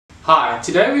Hi,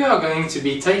 today we are going to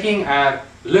be taking a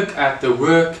look at the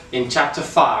work in chapter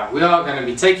 5. We are going to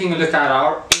be taking a look at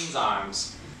our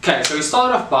enzymes. Okay, so we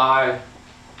start off by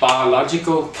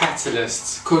biological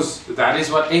catalysts, because that is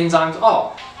what enzymes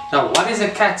are. Now, what is a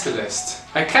catalyst?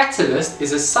 A catalyst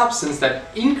is a substance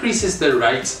that increases the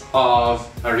rate of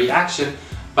a reaction,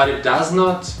 but it does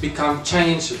not become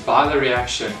changed by the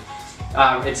reaction.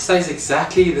 It stays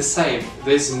exactly the same.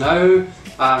 There's no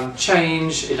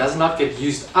change. It does not get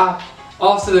used up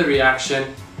after the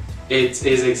reaction. It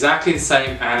is exactly the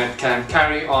same, and it can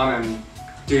carry on and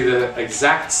do the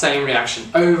exact same reaction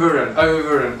over and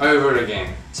over and over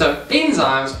again. So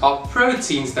enzymes are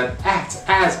proteins that act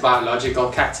as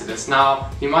biological catalysts. Now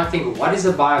you might think, what is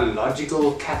a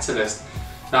biological catalyst?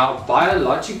 Now,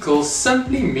 biological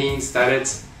simply means that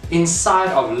it's inside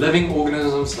of living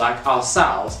organisms like our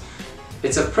cells.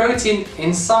 It's a protein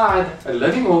inside a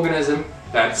living organism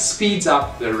that speeds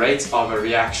up the rate of a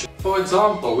reaction. For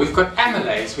example, we've got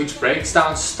amylase, which breaks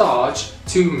down starch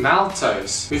to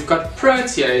maltose. We've got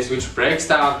protease, which breaks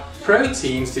down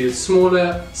proteins to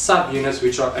smaller subunits,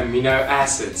 which are amino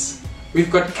acids.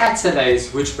 We've got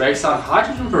catalase, which breaks down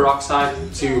hydrogen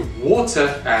peroxide to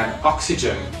water and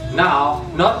oxygen. Now,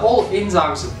 not all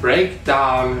enzymes break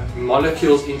down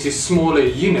molecules into smaller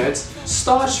units.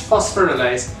 Starch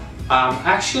phosphorylase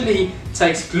actually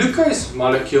takes glucose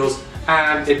molecules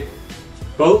and it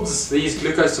builds these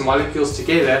glucose molecules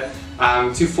together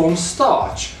to form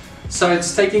starch. So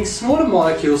it's taking smaller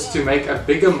molecules to make a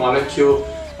bigger molecule,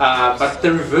 but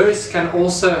the reverse can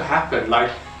also happen.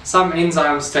 Like some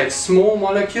enzymes take small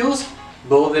molecules,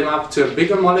 build them up to a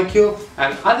bigger molecule,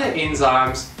 and other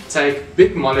enzymes take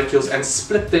big molecules and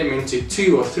split them into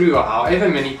 2 or 3 or however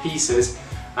many pieces,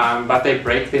 but they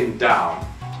break them down.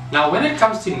 Now, when it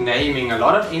comes to naming, a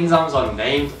lot of enzymes are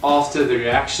named after the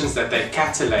reactions that they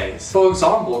catalyze. For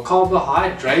example,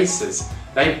 carbohydrases,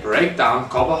 they break down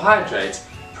carbohydrates.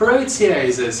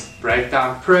 Proteases break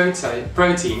down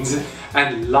proteins,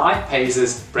 and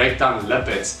lipases break down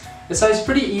lipids. And so it's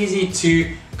pretty easy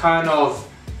to kind of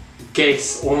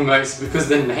guess almost, because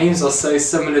the names are so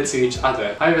similar to each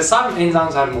other. However, some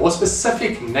enzymes have more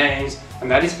specific names,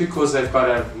 and that is because they've got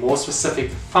a more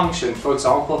specific function. For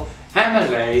example,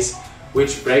 amylase,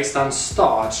 which breaks down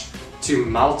starch to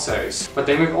maltose. But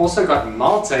then we've also got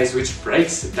maltase, which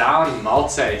breaks down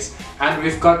maltase, and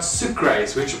we've got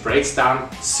sucrase, which breaks down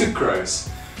sucrose.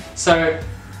 So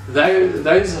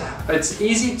it's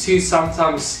easy to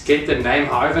sometimes get the name.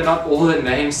 However, not all the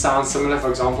names sound similar. For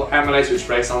example, amylase, which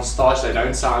breaks down starch, they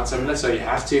don't sound similar, so you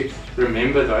have to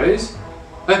remember those.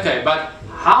 Okay, but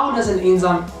how does an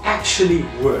enzyme actually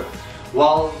work?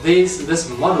 Well, there's this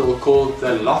model called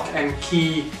the lock and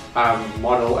key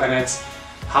model, and it's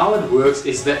how it works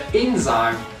is the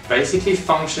enzyme basically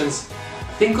functions.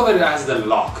 Think of it as the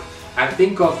lock, and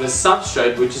think of the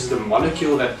substrate, which is the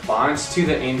molecule that binds to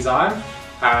the enzyme,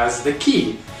 as the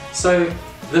key. So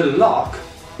the lock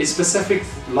is specific.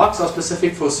 Locks are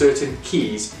specific for certain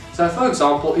keys. So for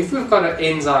example, if we've got an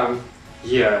enzyme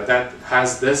here that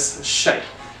has this shape,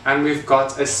 and we've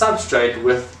got a substrate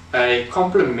with a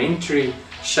complementary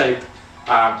shape,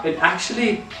 it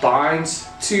actually binds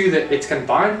to it can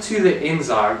bind to the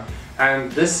enzyme.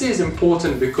 And this is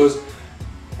important because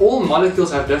all molecules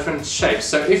have different shapes.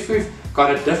 So if we've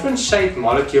got a different shaped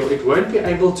molecule, it won't be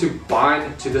able to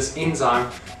bind to this enzyme,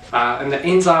 and the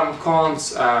enzyme can't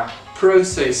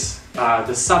process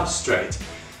the substrate.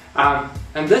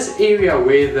 And this area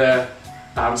where the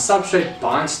substrate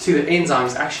binds to the enzyme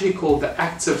is actually called the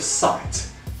active site.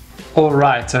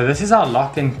 Alright, so this is our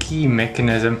lock and key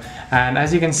mechanism, and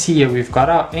as you can see here, we've got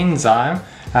our enzyme.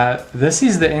 This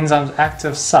is the enzyme's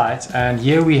active site, and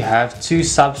here we have 2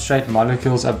 substrate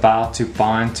molecules about to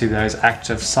bind to those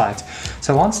active sites.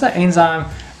 So once the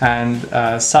enzyme and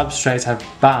substrate have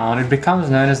bound, it becomes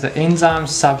known as the enzyme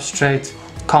substrate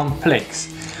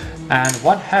complex. And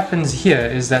what happens here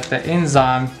is that the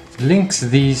enzyme links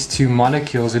these 2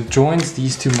 molecules, it joins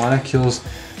these 2 molecules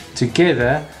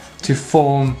together to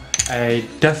form a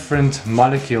different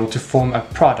molecule, to form a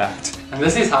product. And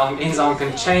this is how an enzyme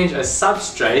can change a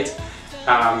substrate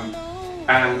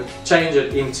and change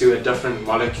it into a different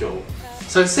molecule.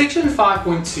 So section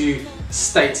 5.2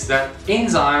 states that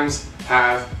enzymes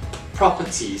have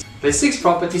properties. There's 6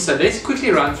 properties, so let's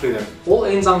quickly run through them. All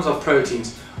enzymes are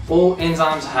proteins. All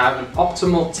enzymes have an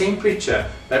optimal temperature.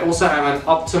 They also have an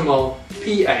optimal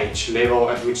pH level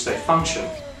at which they function.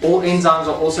 All enzymes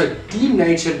are also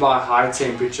denatured by high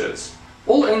temperatures.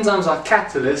 All enzymes are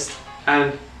catalysts,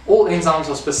 and all enzymes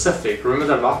are specific. Remember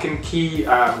the lock and key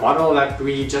model that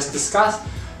we just discussed?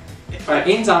 An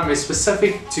enzyme is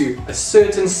specific to a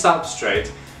certain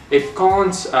substrate, it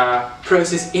can't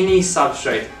process any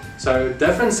substrate. So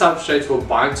different substrates will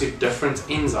bind to different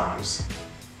enzymes.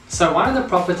 So one of the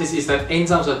properties is that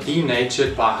enzymes are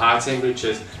denatured by high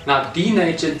temperatures. Now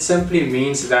denatured simply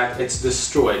means that it's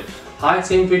destroyed. High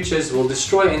temperatures will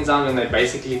destroy enzymes and they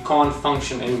basically can't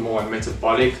function anymore, and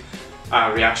metabolic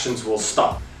reactions will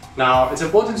stop. Now it's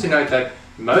important to note that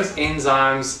most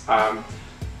enzymes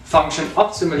function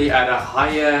optimally at a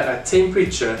higher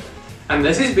temperature, and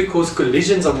this is because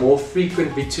collisions are more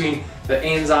frequent between the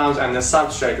enzymes and the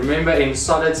substrate. Remember, in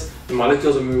solids the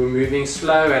molecules are moving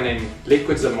slow, and in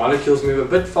liquids the molecules move a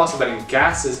bit faster, but in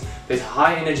gases there's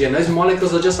high energy and those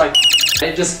molecules are just like,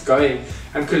 they're just going.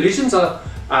 And collisions are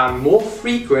more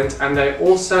frequent, and they're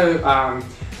also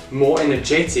more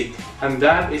energetic, and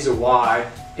that is why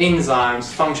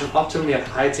enzymes function optimally at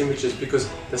high temperatures, because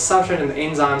the substrate and the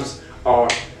enzymes are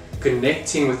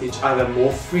connecting with each other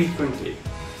more frequently.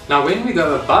 Now when we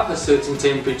go above a certain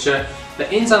temperature, the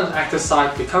enzyme's active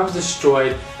site becomes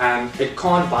destroyed and it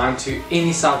can't bind to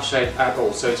any substrate at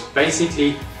all. So it's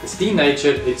basically, it's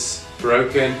denatured, it's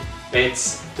broken,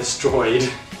 it's destroyed.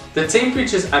 The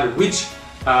temperatures at which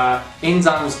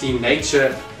enzymes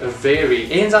denature vary.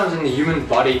 Enzymes in the human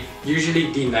body usually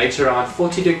denature around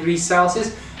 40 degrees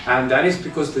Celsius, and that is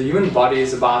because the human body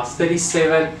is about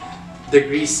 37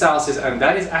 degrees Celsius, and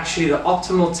that is actually the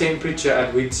optimal temperature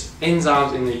at which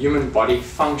enzymes in the human body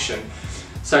function.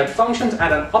 So it functions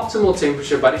at an optimal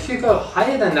temperature, but if you go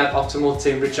higher than that optimal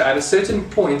temperature, at a certain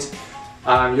point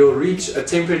you'll reach a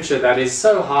temperature that is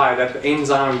so high that the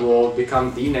enzyme will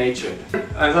become denatured.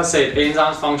 As I said,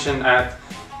 enzymes function at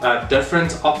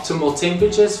different optimal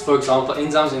temperatures. For example,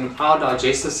 enzymes in our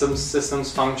digestive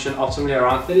systems function optimally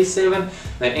around 37.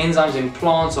 The enzymes in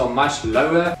plants are much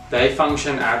lower. They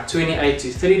function at 28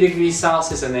 to 30 degrees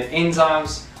Celsius, and then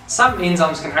some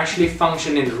enzymes can actually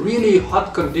function in really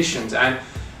hot conditions, and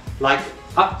like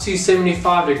up to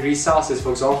 75 degrees Celsius,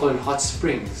 for example in hot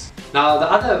springs. Now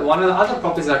one of the other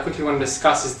properties that I quickly want to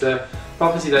discuss is the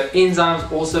property that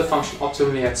enzymes also function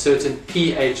optimally at certain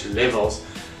pH levels.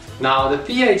 Now the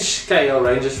pH scale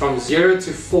ranges from 0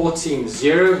 to 14,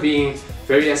 0 being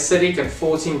very acidic and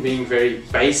 14 being very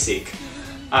basic.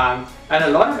 And a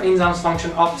lot of enzymes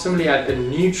function optimally at a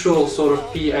neutral sort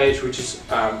of pH, which is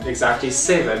exactly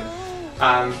 7.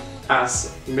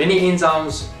 As many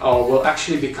enzymes will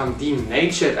actually become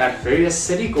denatured at very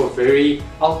acidic or very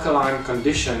alkaline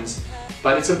conditions.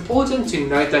 But it's important to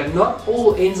note that not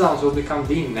all enzymes will become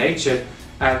denatured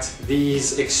at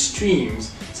these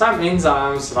extremes. Some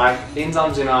enzymes, like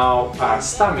enzymes in our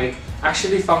stomach,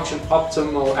 actually function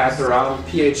optimal at around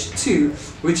pH 2,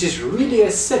 which is really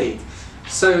acidic.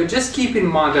 So just keep in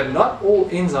mind that not all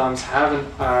enzymes have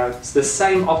the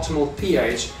same optimal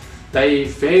pH. They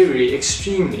vary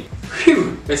extremely.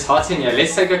 Phew, it's hot in here.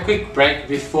 Let's take a quick break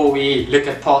before we look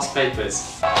at past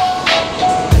papers.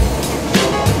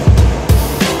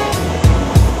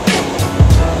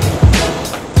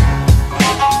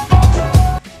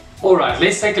 Alright,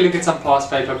 let's take a look at some past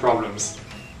paper problems.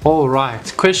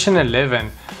 Alright, question 11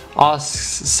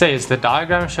 says the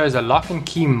diagram shows a lock and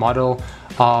key model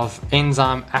of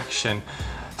enzyme action.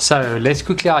 So let's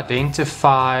quickly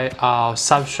identify our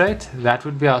substrate. That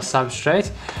would be our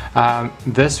substrate.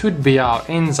 This would be our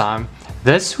enzyme.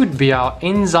 This would be our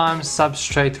enzyme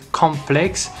substrate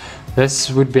complex. This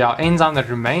would be our enzyme that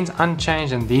remains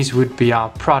unchanged, and these would be our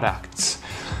products.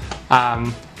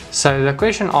 So the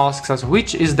question asks us,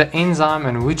 which is the enzyme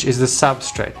and which is the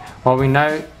substrate? Well, we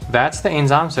know that's the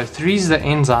enzyme, so 3 is the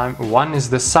enzyme, 1 is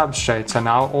the substrate. So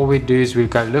now all we do is we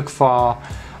go look for our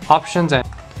options,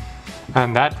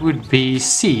 and that would be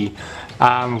C.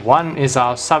 1 is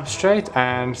our substrate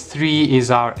and 3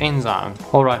 is our enzyme.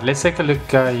 Alright, let's take a look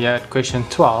here at question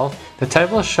 12. The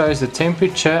table shows the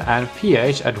temperature and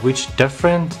pH at which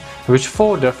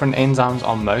 4 different enzymes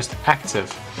are most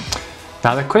active.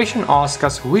 Now the question asks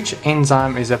us which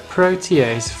enzyme is a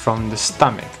protease from the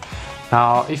stomach.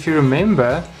 Now if you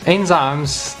remember,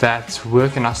 enzymes that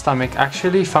work in our stomach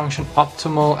actually function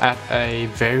optimal at a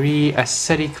very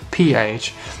acidic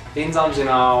pH. Enzymes in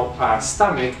our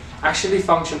stomach actually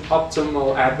function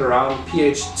optimal at around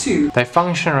pH 2. They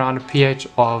function around a pH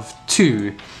of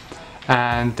 2,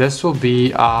 and this will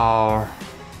be our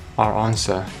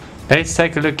answer. Let's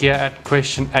take a look here at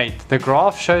question 8. The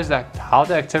graph shows that how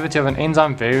the activity of an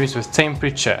enzyme varies with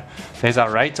temperature. There's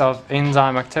our rate of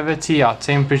enzyme activity, our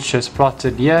temperature is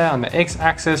plotted here on the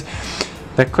x-axis.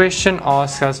 The question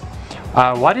asks us,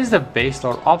 what is the best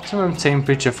or optimum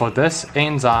temperature for this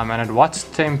enzyme, and at what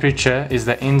temperature is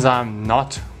the enzyme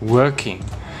not working?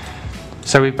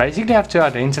 So we basically have to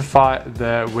identify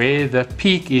where the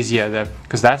peak is here,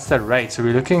 because that's the rate. So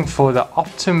we're looking for the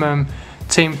optimum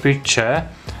temperature,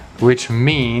 which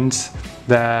means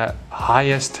the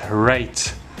highest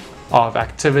rate of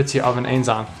activity of an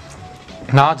enzyme.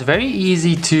 Now it's very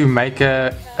easy to make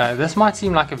this might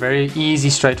seem like a very easy,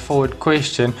 straightforward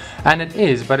question, and it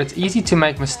is, but it's easy to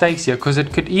make mistakes here, because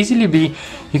it could easily be,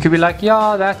 you could be like,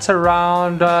 yeah, that's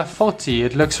around 40,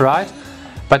 it looks right,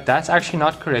 but that's actually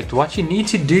not correct. What you need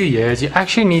to do here is you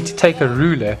actually need to take a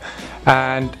ruler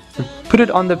and put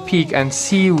it on the peak and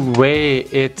see where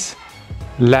it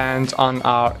lands on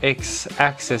our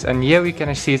x-axis, and here we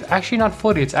can see it's actually not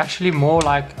 40, it's actually more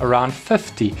like around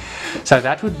 50. So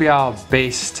that would be our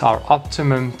best, our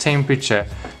optimum temperature.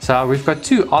 So we've got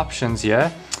two options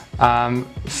here,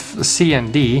 C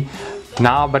and D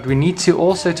now, but we need to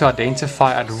also to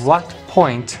identify at what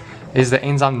point is the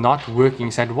enzyme not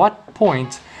working. So at what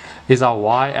point is our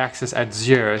y-axis at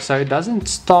 0? So it doesn't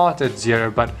start at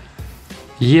 0, but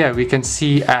here we can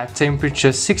see at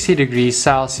temperature 60 degrees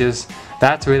Celsius,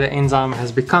 that's where the enzyme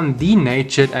has become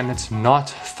denatured and it's not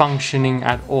functioning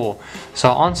at all. So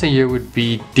our answer here would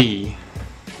be D.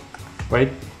 Wait,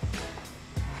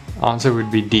 answer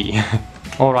would be D.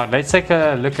 Alright, let's take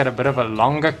a look at a bit of a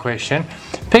longer question.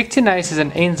 Pectinase is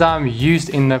an enzyme used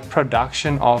in the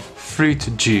production of fruit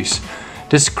juice.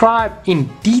 Describe in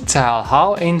detail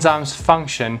how enzymes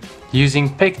function using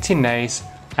pectinase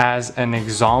as an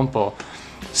example.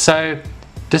 So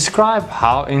describe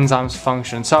how enzymes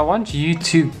function. So I want you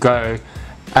to go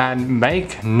and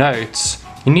make notes.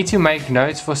 You need to make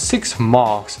notes for 6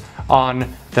 marks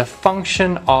on the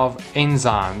function of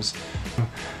enzymes.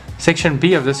 Section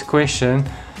B of this question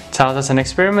tells us an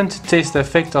experiment to test the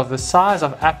effect of the size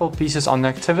of apple pieces on the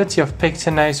activity of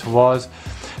pectinase was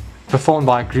performed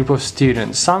by a group of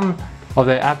students. Some of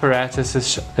the apparatus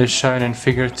is shown in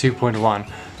figure 2.1.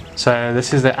 So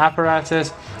this is the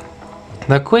apparatus.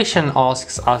 The question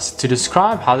asks us to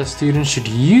describe how the student should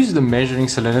use the measuring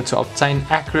cylinder to obtain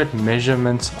accurate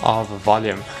measurements of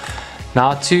volume.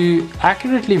 Now, to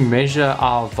accurately measure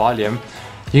our volume,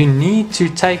 you need to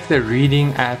take the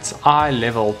reading at eye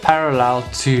level parallel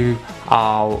to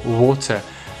our water.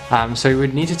 So you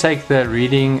would need to take the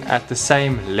reading at the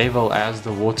same level as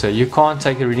the water. You can't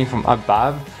take a reading from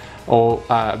above or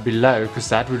below, because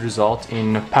that would result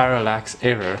in parallax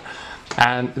error.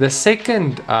 And the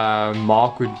second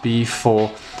mark would be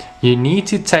for, you need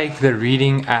to take the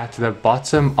reading at the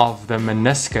bottom of the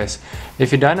meniscus.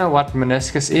 If you don't know what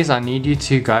meniscus is, I need you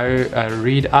to go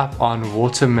read up on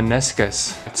water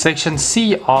meniscus. Section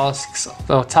C asks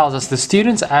or tells us the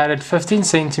students added 15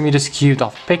 centimeters cubed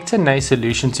of pectinase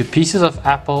solution to pieces of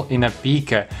apple in a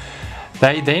beaker.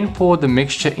 They then poured the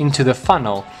mixture into the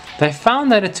funnel. They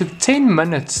found that it took 10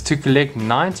 minutes to collect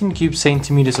 19 cubic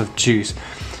centimeters of juice.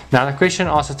 Now the question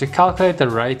asks us to calculate the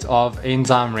rate of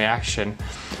enzyme reaction.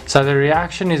 So the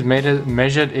reaction is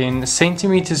measured in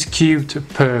centimeters cubed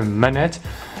per minute.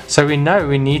 So we know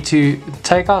we need to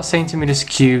take our centimeters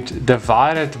cubed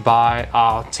divided by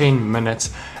our 10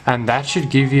 minutes, and that should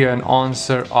give you an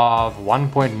answer of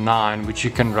 1.9, which you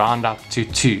can round up to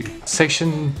 2.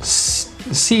 Section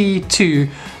C2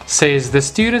 says the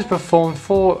students performed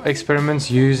 4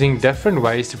 experiments using different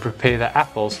ways to prepare the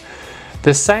apples.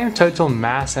 The same total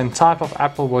mass and type of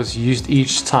apple was used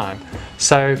each time.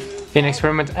 So in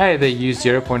experiment A, they used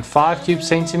 0.5 cubic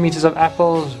centimeters of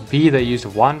apples, B they used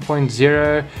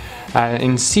 1.0,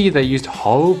 in C they used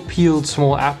whole peeled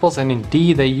small apples, and in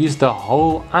D they used the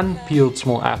whole unpeeled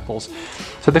small apples.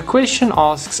 So the question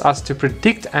asks us to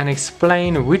predict and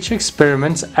explain which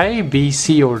experiments A, B,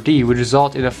 C or D would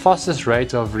result in the fastest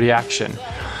rate of reaction.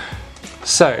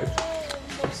 So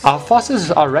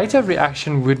our rate of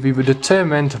reaction would be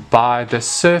determined by the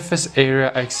surface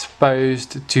area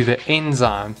exposed to the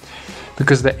enzyme,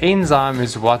 because the enzyme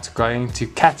is what's going to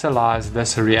catalyze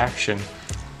this reaction.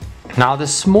 Now the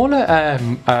smaller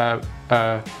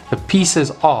the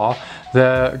pieces are,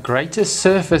 the greater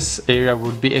surface area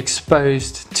would be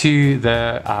exposed to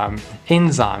the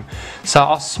enzyme. So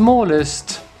our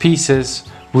smallest pieces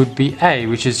would be A,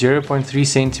 which is 0.3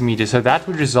 centimeters, so that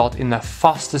would result in the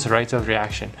fastest rate of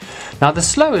reaction. Now the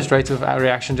slowest rate of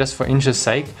reaction, just for interest's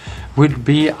sake, would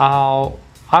be our,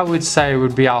 I would say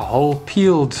would be our whole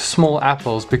peeled small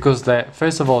apples, because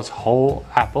first of all it's whole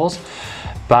apples,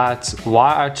 but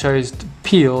why I chose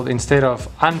peeled instead of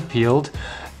unpeeled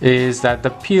is that the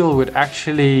peel would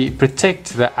actually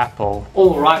protect the apple.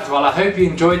 Alright, well I hope you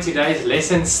enjoyed today's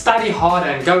lesson. Study hard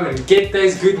and go and get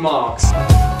those good marks.